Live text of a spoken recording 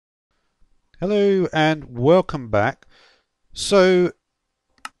Hello and welcome back. So,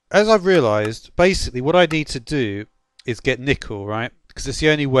 as I've realised, basically what I need to do is get nickel, right? Because it's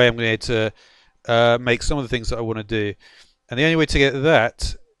the only way I'm going to make some of the things that I want to do. And the only way to get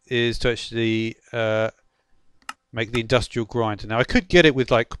that is to actually make the industrial grinder. Now, I could get it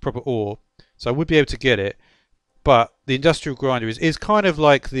with like proper ore, so I would be able to get it. But the industrial grinder is kind of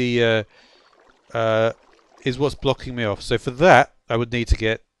like the is what's blocking me off. So for that, I would need to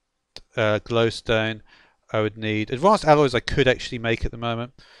get glowstone. I would need advanced alloys. I could actually make at the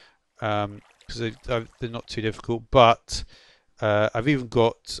moment because they're not too difficult. But I've even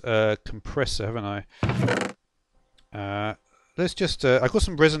got a compressor, haven't I? Let's just. I've got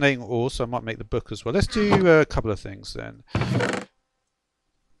some resonating ore, so I might make the book as well. Let's do a couple of things then.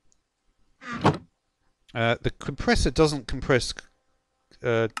 The compressor doesn't compress.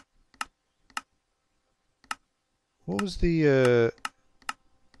 What was the?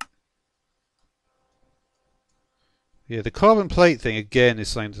 Yeah, the carbon plate thing again is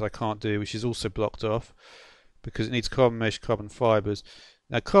something that I can't do, which is also blocked off because it needs carbon mesh, carbon fibers.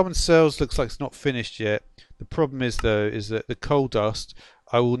 Now, carbon cells looks like it's not finished yet. The problem is though, is that the coal dust,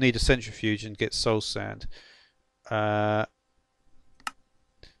 I will need a centrifuge and get soul sand. So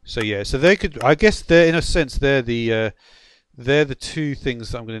yeah, so they could. I guess they're in a sense they're the two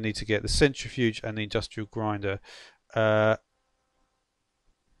things that I'm going to need to get: the centrifuge and the industrial grinder.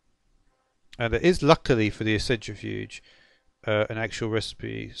 And there is, luckily for the centrifuge, an actual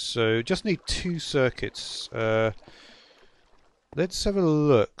recipe. So just need 2 circuits. Let's have a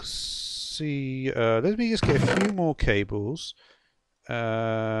look. See, let me just get a few more cables.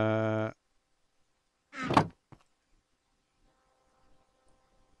 That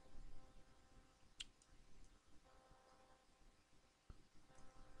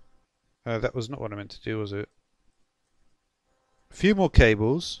was not what I meant to do, was it? A few more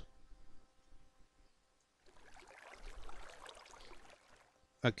cables.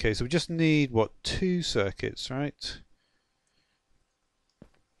 Okay, so we just need, what, 2 circuits, right?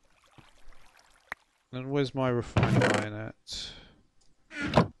 And where's my refined iron at?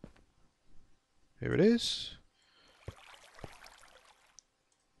 Here it is.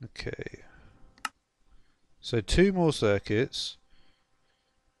 Okay. So 2 more circuits.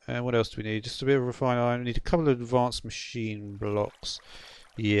 And what else do we need? Just a bit of refined iron. We need a couple of advanced machine blocks.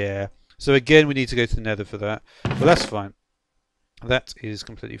 Yeah. So again, we need to go to the nether for that. Well, that's fine. That is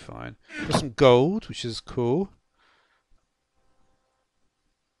completely fine. Got some gold, which is cool.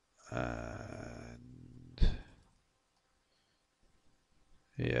 And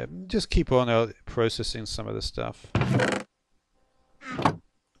yeah, just keep on processing some of the stuff.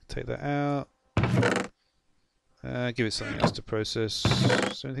 Take that out. Give it something else to process.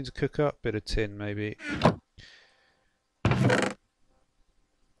 Is there anything to cook up? Bit of tin, maybe.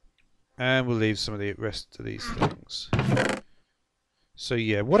 And we'll leave some of the rest of these things. So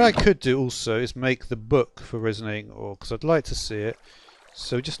yeah, what I could do also is make the book for resonating ore, because I'd like to see it.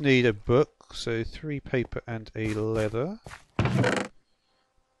 So we just need a book, so 3 paper and a leather.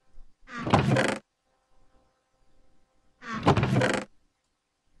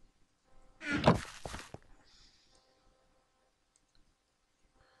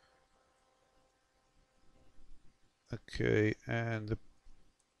 Okay, and the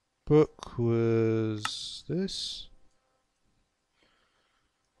book was this.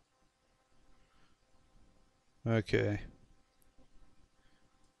 Okay.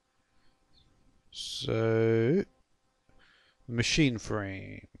 So, machine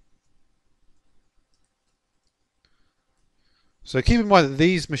frame. So keep in mind that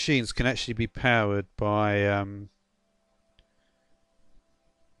these machines can actually be powered by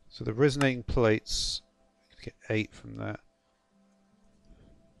so the resonating plates, get 8 from that.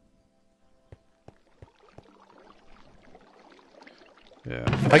 Yeah,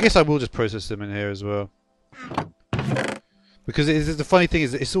 I guess I will just process them in here as well. Because the funny thing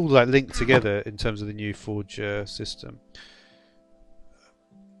is that it's all like linked together in terms of the new Forge system.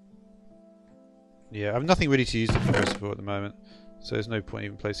 Yeah, I have nothing really to use the compressor for at the moment, so there's no point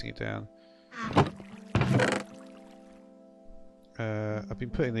even placing it down. I've been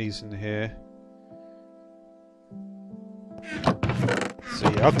putting these in here. So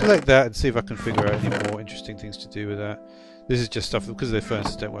yeah, I'll collect that and see if I can figure out any more interesting things to do with that. This is just stuff, because their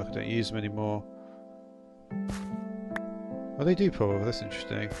furnaces don't work, I don't use them anymore. Oh, they do pop off, that's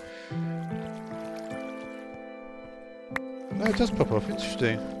interesting. No, it does pop off,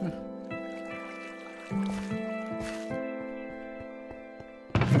 interesting.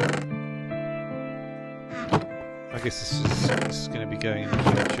 I guess this is going to be going in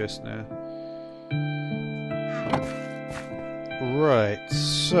the chest now. Right,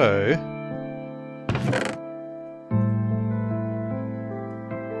 so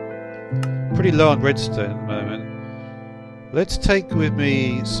Pretty low on redstone at the moment. Let's take with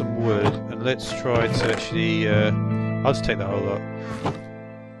me some wood and let's try to actually. I'll just take that whole lot.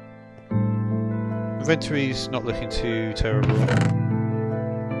 Inventory's not looking too terrible.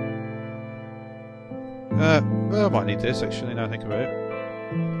 Well, I might need this actually now I think about it.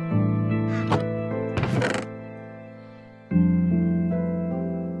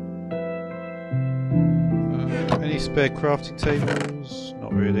 Any spare crafting tables?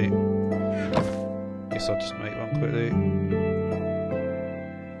 Not really. Guess I'll just make one quickly.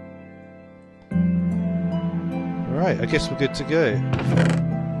 Alright, I guess we're good to go.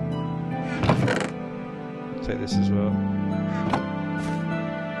 Take this as well.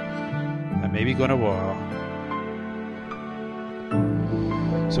 And maybe gone a while.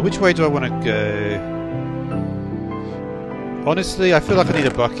 So which way do I want to go? Honestly, I feel like I need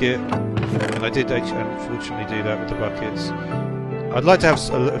a bucket. And I did unfortunately do that with the buckets. I'd like to have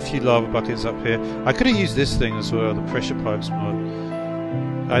a few lava buckets up here. I could have used this thing as well, the pressure pipes mod.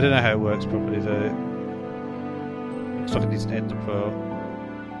 I don't know how it works properly though. Looks like it needs an ender pearl.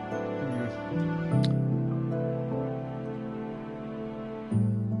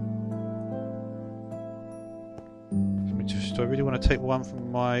 Do I really want to take one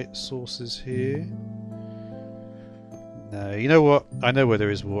from my sources here? No, you know what? I know where there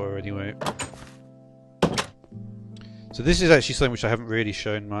is water anyway. So this is actually something which I haven't really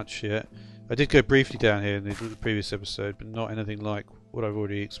shown much yet. I did go briefly down here in the previous episode, but not anything like what I've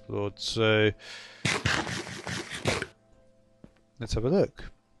already explored. So let's have a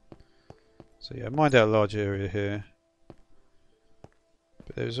look. So yeah, I mined out a large area here.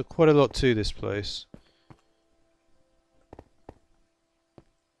 But there's quite a lot to this place.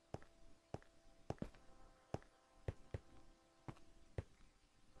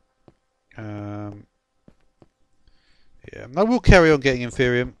 Yeah, I will carry on getting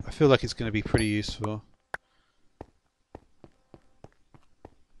Inferium. I feel like it's going to be pretty useful.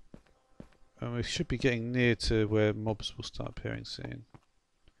 And we should be getting near to where mobs will start appearing soon.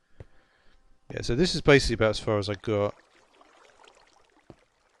 Yeah, so this is basically about as far as I got.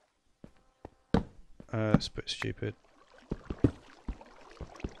 That's a bit stupid.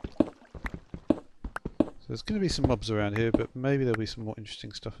 So there's going to be some mobs around here, but maybe there'll be some more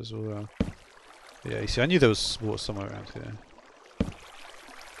interesting stuff as well. Yeah, you see, I knew there was water somewhere around here.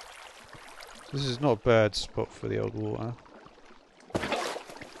 This is not a bad spot for the old water.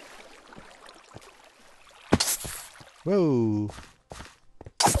 Whoa!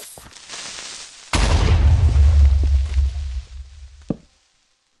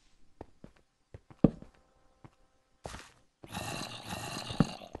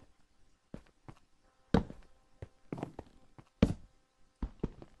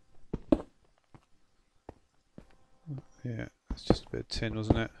 Yeah, it's just a bit of tin,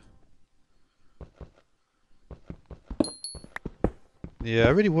 wasn't it? Yeah, I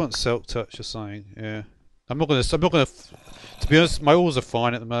really want Silk Touch or something. Yeah, I'm not gonna. To be honest, my ores are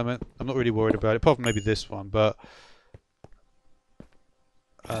fine at the moment. I'm not really worried about it, apart from maybe this one. But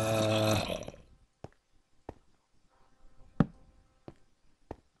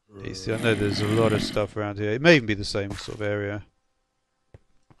you see, I know there's a lot of stuff around here. It may even be the same sort of area.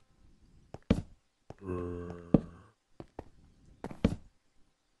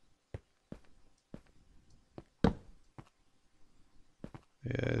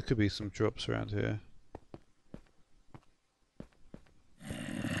 Yeah, there could be some drops around here.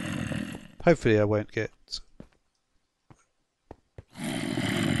 Hopefully I won't get...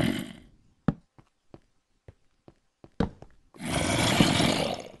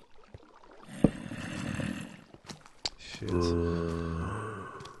 Shit.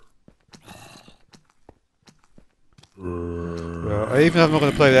 Well, even though I'm not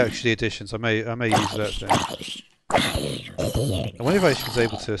going to play the actual editions, I may use that thing. I wonder if I actually was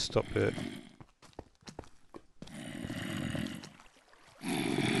able to stop it.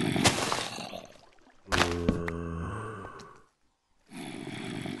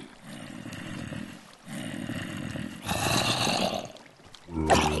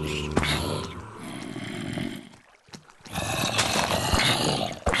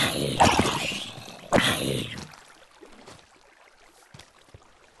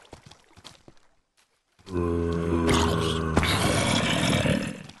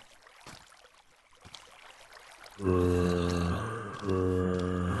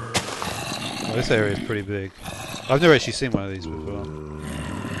 Well, this area is pretty big. I've never actually seen one of these before.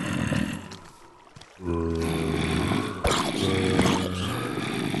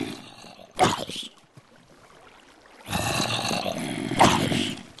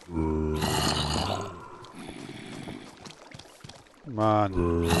 Come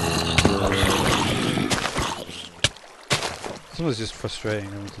on. Sometimes it's just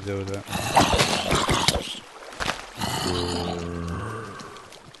frustrating having to deal with that.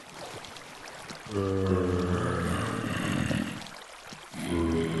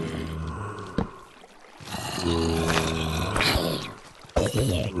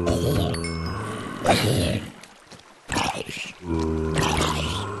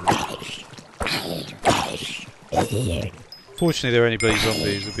 Fortunately, they're only bloody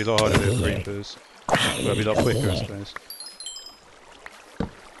zombies. It'd be a lot harder if they're creepers. Well, it'd be a lot quicker, I suppose.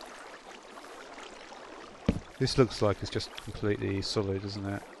 This looks like it's just completely solid, isn't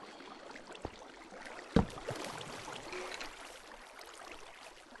it?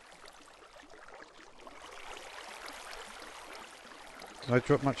 Did I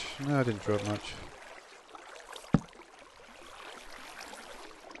drop much? No, I didn't drop much.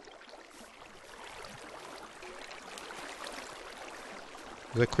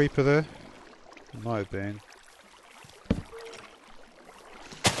 Is there a creeper there? It might have been.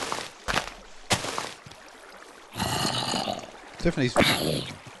 Definitely.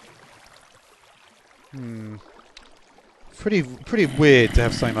 Pretty weird to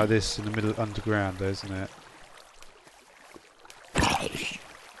have something like this in the middle underground, though, isn't it?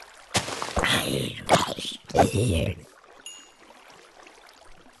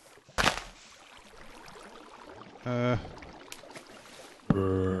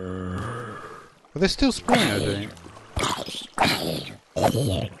 Well, they're still spawning, I think.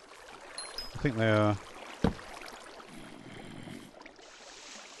 I think they are.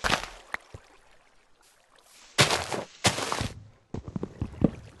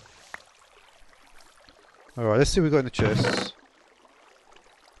 Alright, let's see what we've got in the chests.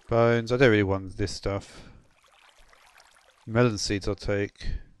 Bones. I don't really want this stuff. Melon seeds I'll take.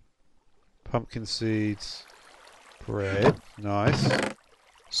 Pumpkin seeds. Bread. Nice.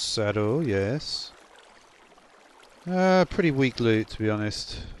 Saddle, yes. Pretty weak loot, to be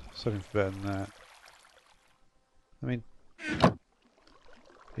honest. Something better than that. I mean...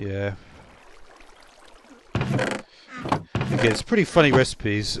 yeah. Again, it's pretty funny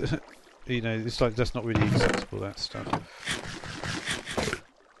recipes. You know, it's like that's not really acceptable, that stuff.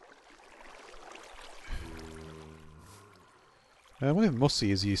 I wonder if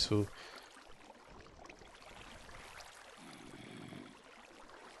mossy is useful.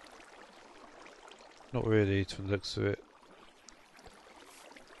 Not really, from the looks of it.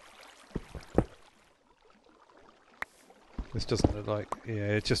 This doesn't look like...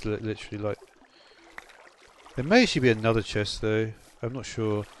 yeah, it just literally like... There may actually be another chest though. I'm not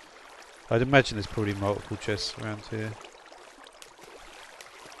sure. I'd imagine there's probably multiple chests around here.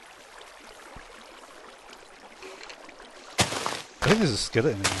 I think there's a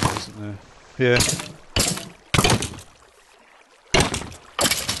skeleton in there, isn't there? Yeah.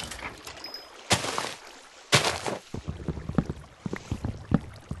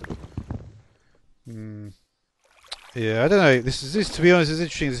 Yeah, I don't know. This to be honest, as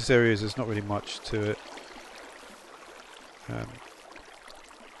interesting as this area is, there's not really much to it.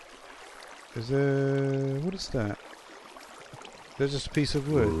 Is there... what is that? There's just a piece of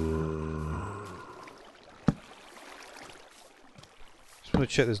wood. Just want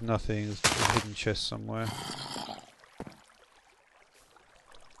to check there's nothing. There's a hidden chest somewhere.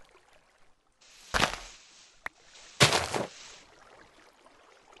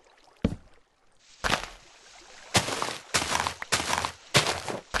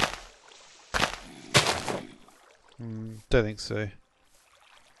 Don't think so.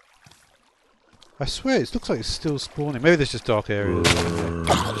 I swear it looks like it's still spawning. Maybe there's just dark areas.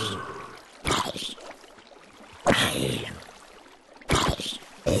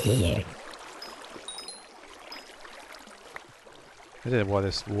 I don't know why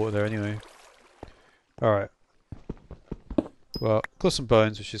there's water there anyway. Alright. Well, got some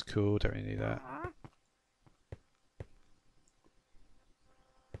bones, which is cool. Don't really need that.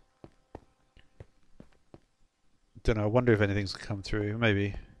 Don't know. I wonder if anything's come through.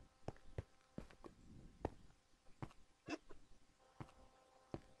 Maybe.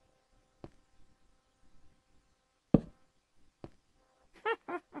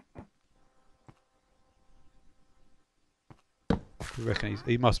 I reckon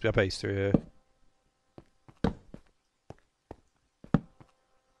he must be. I bet he's through here.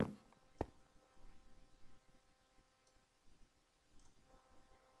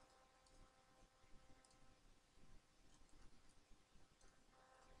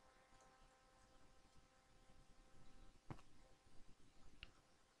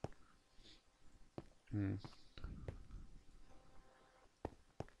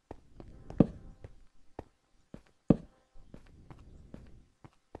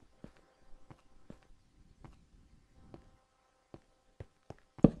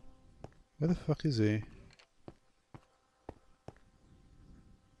 Where the fuck is he?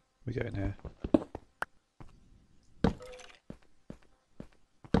 We go in here.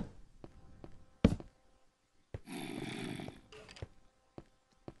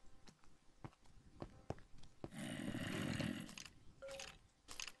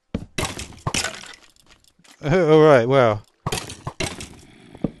 Alright, well.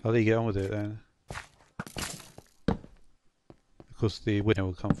 I'll let you get on with it then. Of course the winner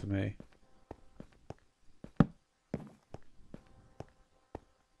will come for me.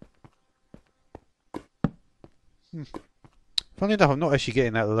 Funny enough, I'm not actually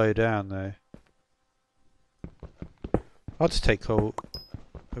getting that low down though. I'll just take coal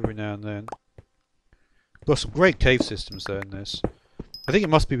every now and then. Got some great cave systems though in this. I think it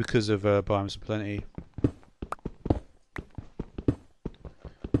must be because of Biomes of Plenty.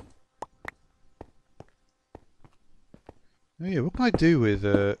 Oh yeah, what can I do with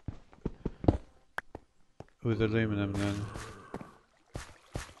aluminum then?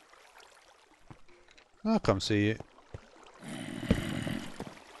 I'll come see you.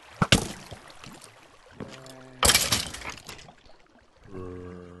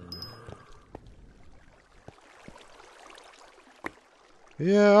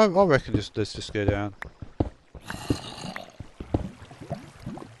 Yeah, I reckon let's just go down.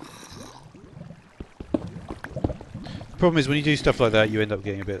 The problem is when you do stuff like that, you end up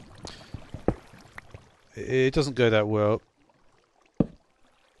getting a bit. It doesn't go that well.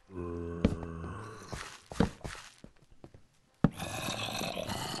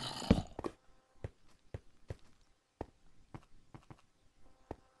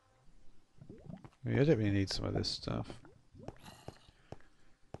 Yeah, I don't really need some of this stuff.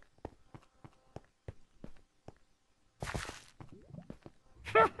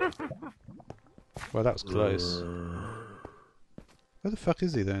 Well, that was close. Where the fuck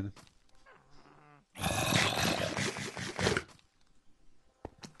is he then?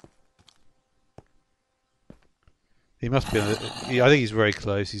 He must be on the, I think he's very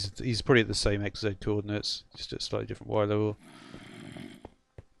close. He's probably at the same XZ coordinates, just at slightly different Y level.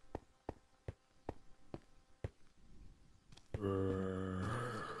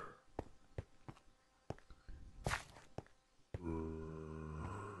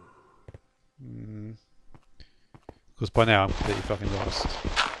 Because by now I'm completely fucking lost.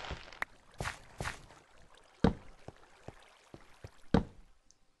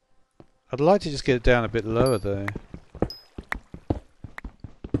 I'd like to just get it down a bit lower though.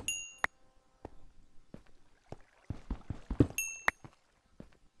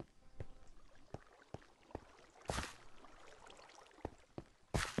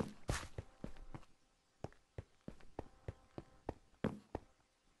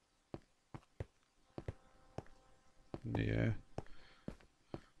 Yeah.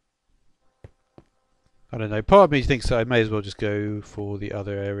 I don't know. Part of me thinks that I may as well just go for the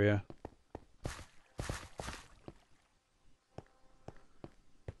other area.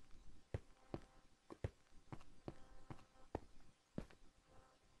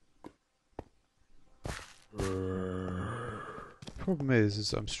 Problem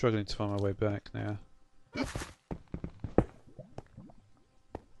is I'm struggling to find my way back now.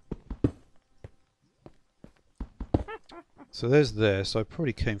 So there's there, so I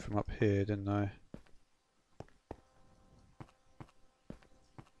probably came from up here, didn't I?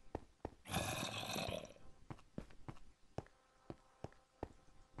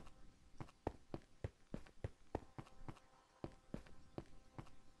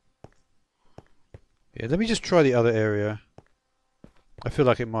 Yeah, let me just try the other area. I feel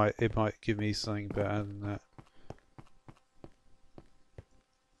like it might give me something better than that.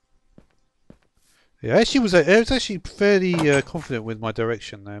 Yeah, I was actually fairly confident with my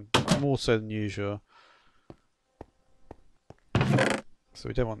direction there, more so than usual. So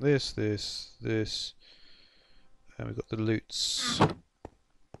we don't want this, and we've got the loots.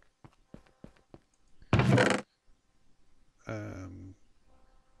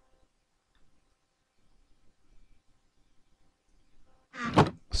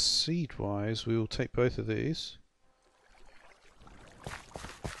 Seed-wise, we will take both of these.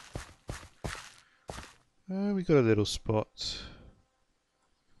 We got a little spot.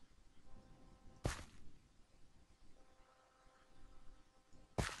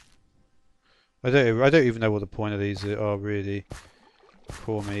 I don't even know what the point of these are really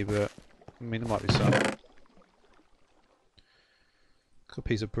for me, but I mean there might be some. Got a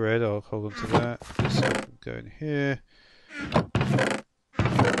piece of bread. I'll hold on to that. This can go in here.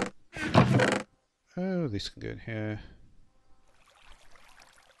 Oh, this can go in here.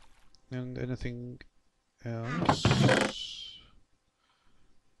 And anything else?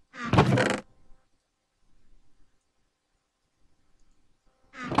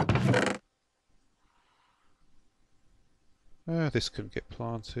 This couldn't get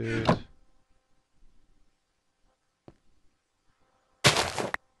planted.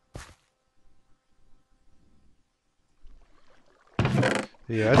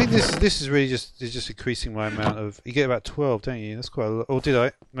 Yeah, I think this is really just increasing my amount of. You get about 12, don't you? That's quite a lot. Or did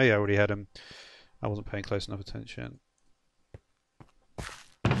I? Maybe I already had them. I wasn't paying close enough attention.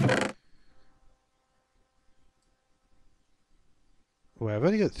 Well, I've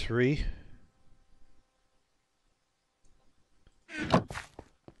only got 3.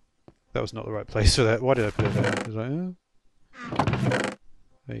 That was not the right place for that. Why did I put it there? I was like, oh.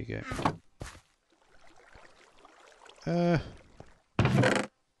 There you go.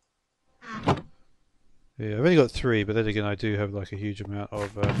 Yeah, I've only got 3, but then again, I do have like a huge amount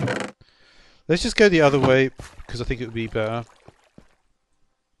of. Let's just go the other way because I think it would be better.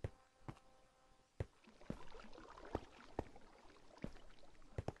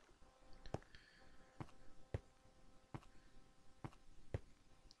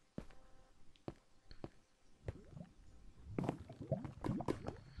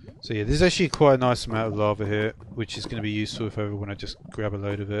 So yeah, there's actually quite a nice amount of lava here, which is going to be useful if I ever want to just grab a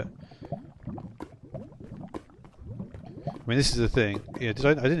load of it. I mean, this is the thing. Yeah,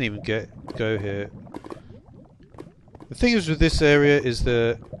 I didn't even go here. The thing is with this area is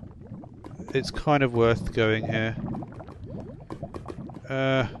that it's kind of worth going here.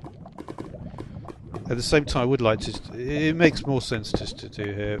 At the same time, I would like to. It makes more sense just to do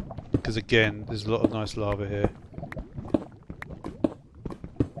here because again, there's a lot of nice lava here.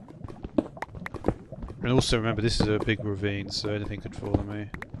 And also remember, this is a big ravine, so anything could fall on me.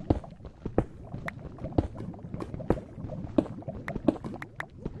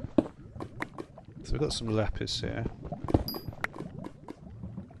 So we've got some lapis here.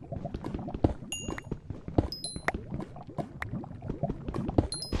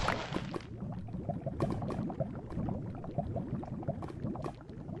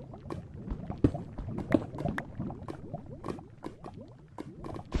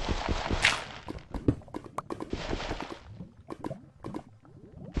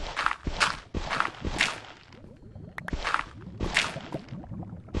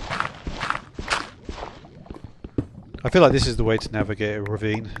 I feel like this is the way to navigate a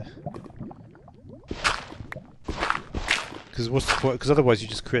ravine. Because what's the point? Because otherwise you're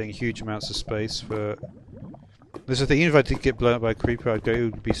just creating huge amounts of space for. There's the thing. Even if I did get blown up by a creeper, I'd go. It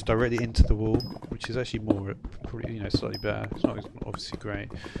would be directly into the wall, which is actually more, probably, slightly better. It's not obviously great.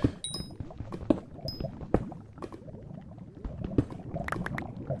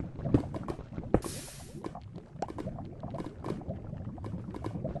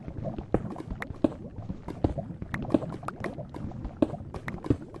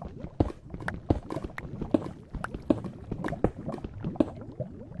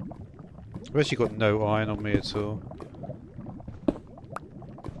 I've actually got no iron on me at all.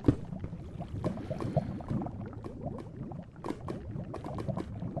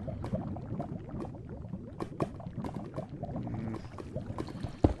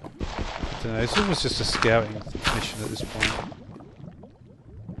 I don't know, it's almost just a scouting mission at this point.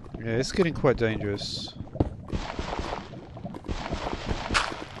 Yeah, it's getting quite dangerous.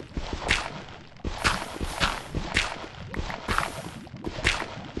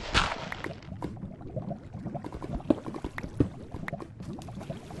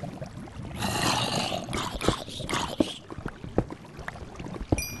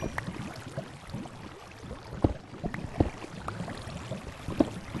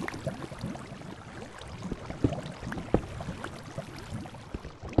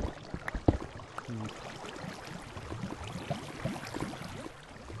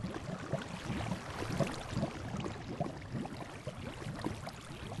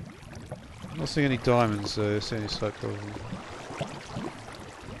 I'm not seeing any diamonds though, it's only slight problem.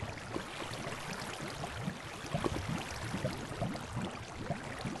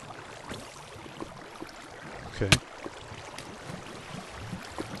 Okay.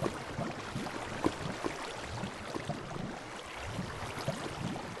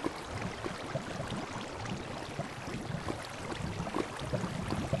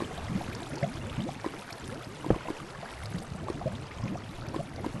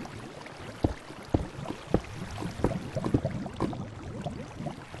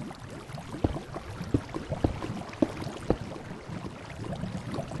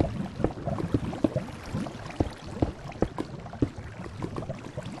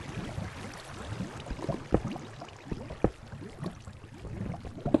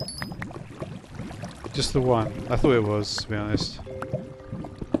 Just the one. I thought it was, to be honest.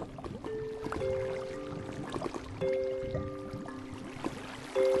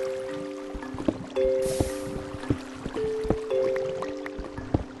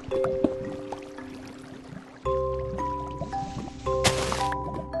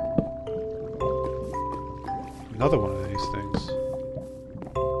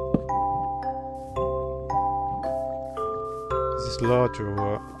 one's larger or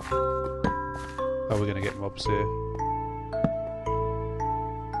what? Oh, we're gonna get mobs here.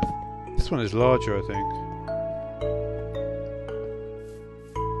 This one is larger, I think.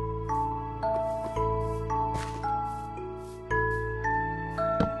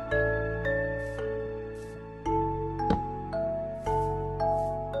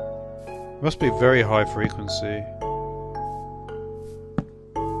 Must be very high frequency.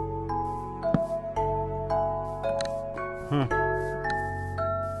 Huh.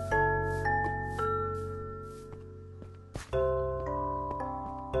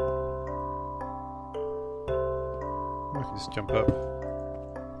 I can just jump up.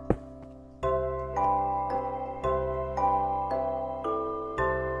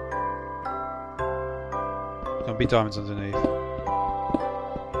 There'll be diamonds underneath.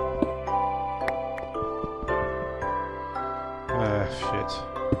 Ah, shit.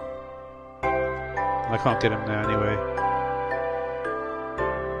 I can't get him now anyway.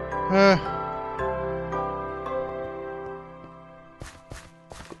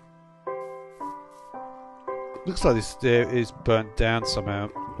 Looks like this there is burnt down somehow.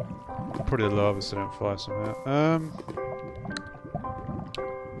 Probably the lava set on fire somehow.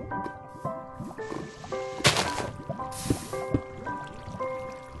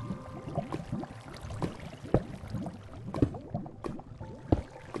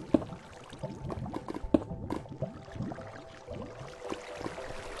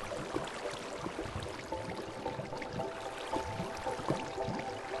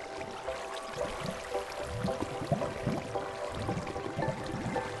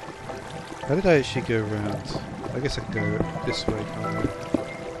 How did I actually go around? I guess I can go this way, can't I?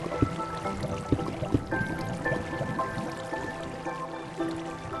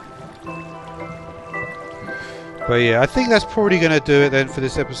 But yeah, I think that's probably going to do it then for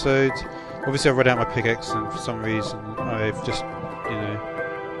this episode. Obviously I've run out my pickaxe and for some reason I've just, you know,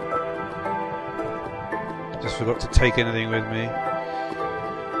 just forgot to take anything with me.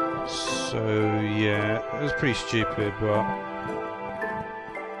 So yeah, it was pretty stupid, but...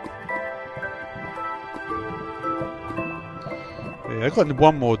 I got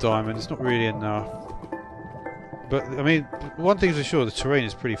one more diamond, it's not really enough. But, I mean, one thing's for sure, the terrain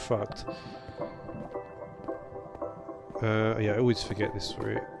is pretty fucked. Yeah, I always forget this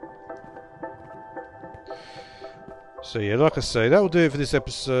route. So yeah, like I say, that will do it for this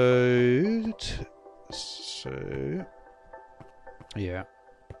episode. So... yeah.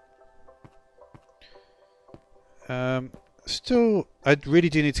 Still, I really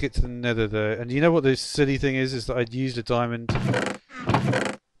do need to get to the nether though. And you know what the silly thing is that I'd used a diamond...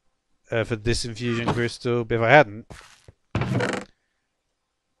 for this infusion crystal, but if I hadn't,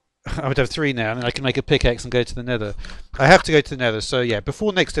 I would have 3 now, and I can make a pickaxe and go to the nether. I have to go to the nether, so yeah,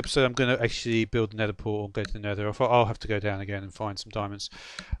 before next episode I'm going to actually build the nether portal and go to the nether. I'll have to go down again and find some diamonds,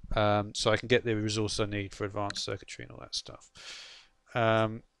 so I can get the resource I need for advanced circuitry and all that stuff.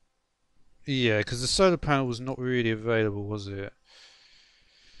 Yeah, because the solar panel was not really available, was it?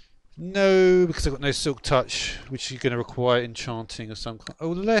 No, because I've got no silk touch, which is going to require enchanting of some kind.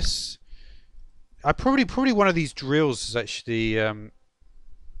 Unless... I probably one of these drills is actually I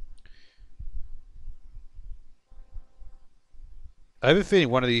have a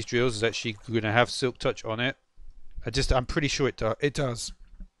feeling one of these drills is actually going to have silk touch on it. I'm pretty sure it does.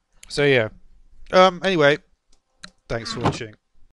 So yeah. Anyway, thanks for watching.